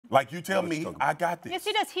Like you tell me, I got this. Yes,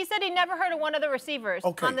 he does. He said he never heard of one of the receivers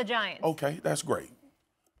on the Giants. Okay, that's great.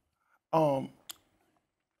 How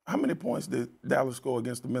many points did Dallas score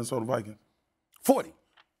against the Minnesota Vikings? 40.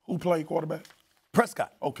 Who played quarterback?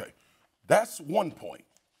 Prescott. Okay, that's one point.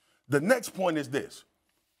 The next point is this.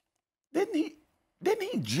 Didn't he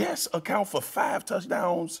just account for 5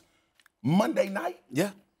 touchdowns Monday night?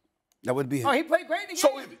 Yeah, that would be it. Oh, he played great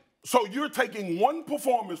again. So you're taking one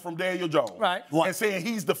performance from Daniel Jones and saying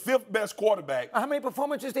he's the 5th best quarterback. How many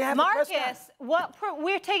performances did he have? Marcus,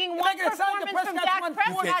 we're taking one performance from Dak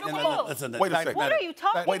Prescott. Listen, wait a second. What are you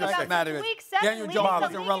talking about? Week 7, Daniel Jones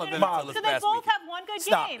was irrelevant until this so they past both week. have one good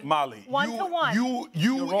game. Molly, 1-1.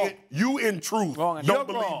 You in truth don't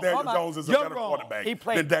believe Daniel Jones is a better quarterback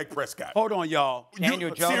than Dak Prescott. Hold on, y'all.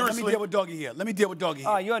 Daniel Jones. Seriously? Let me deal with Dougie here.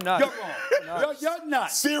 Oh, you're nuts. You're wrong. You're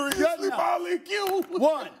nuts. Seriously, Molly,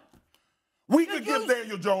 One. We could give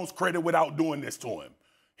Daniel Jones credit without doing this to him.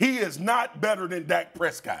 He is not better than Dak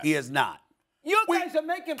Prescott. He is not. You guys are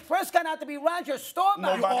making Prescott out to be Roger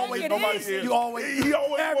Staubach. He always want to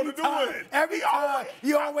do it. Every time,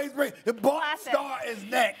 you always bring the Bart Starr is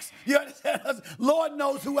next. You understand us? Lord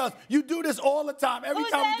knows who else. You do this all the time. Every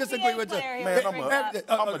time we disagree with you. Man, I'm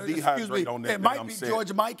a dehydrate on that. It might be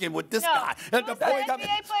George Mikan with this guy. Who's the NBA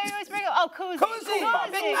player you always bring up? Oh,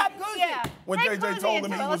 Kuzi. Big Matt Kuzi. Yeah. When JJ told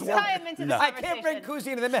him he was working. I can't bring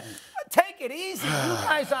Kuzi into the mix. Take it easy. You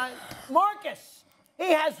guys are Marcus.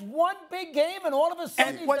 He has one big game, and all of a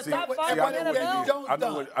sudden he's the top 5 in the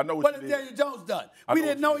NFL. I know what Daniel Jones done. We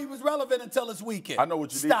didn't know he was relevant until this weekend. I know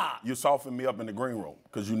what you did. Stop. You softened me up in the green room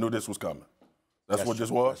because you knew this was coming. That's what this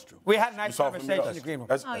was? That's true. We had a nice conversation in the green room.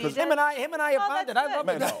 Him and I are bonded. I love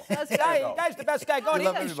the guy. Guy's the best guy going. He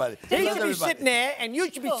loves everybody. He should be sitting there, and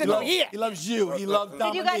you should be sitting over here. He loves you. He loves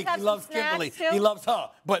Dominique. He loves Kimberly. He loves her.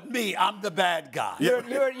 But me, I'm the bad guy. You're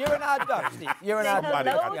an odd duck, Steve. You're an odd duck.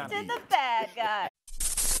 Hello to the bad guy.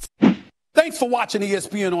 Thanks for watching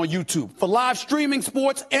ESPN on YouTube. For live streaming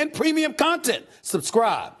sports and premium content,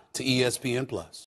 subscribe to ESPN+.